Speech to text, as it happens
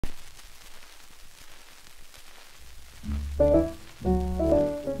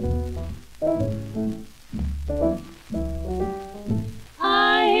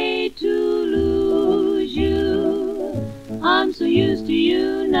I hate to lose you, I'm so used to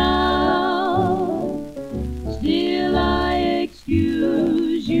you now. Still I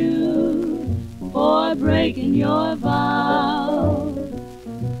excuse you for breaking your vow.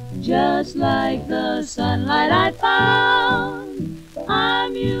 Just like the sunlight I found,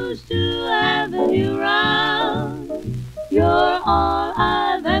 I'm used to having you round. You're all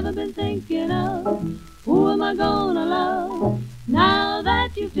I've ever been thinking of. Who am I gonna love now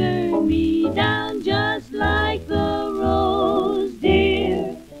that you've turned me down? Just like the rose,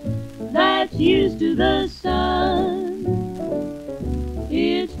 dear, that's used to the sun.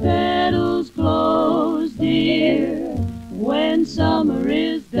 Its petals close, dear, when summer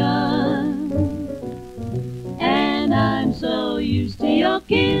is done. And I'm so used to your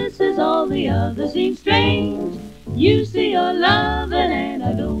kisses, all the others seem strange. Used to your loving, and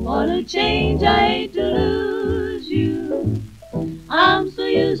I don't want to change. I hate to lose you, I'm so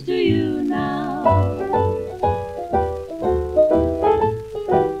used to you now.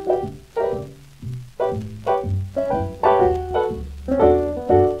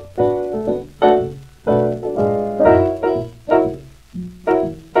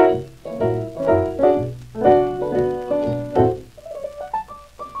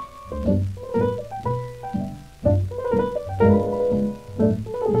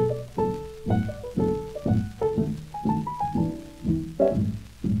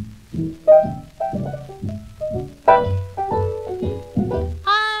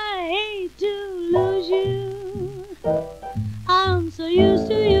 I hate to lose you, I'm so used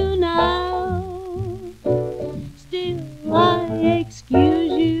to you now. Still I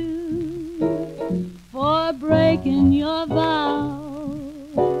excuse you for breaking your vow.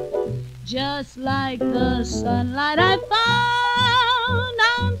 Just like the sunlight I found,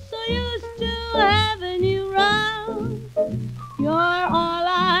 I'm so used to having you round. You're all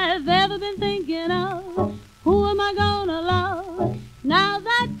I've ever been thinking of. Who am I gonna love now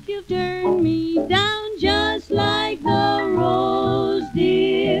that you've turned me down? Just like the rose,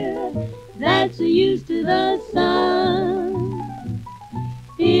 dear, that's used to the sun.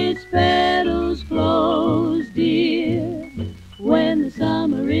 Its petals close, dear, when the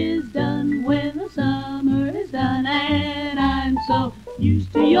summer is done. When the summer is done. And I'm so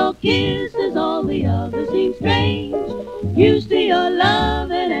used to your kisses, all the others seem strange. Used to your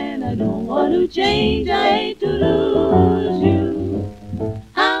loving, and I don't want to change. I hate to lose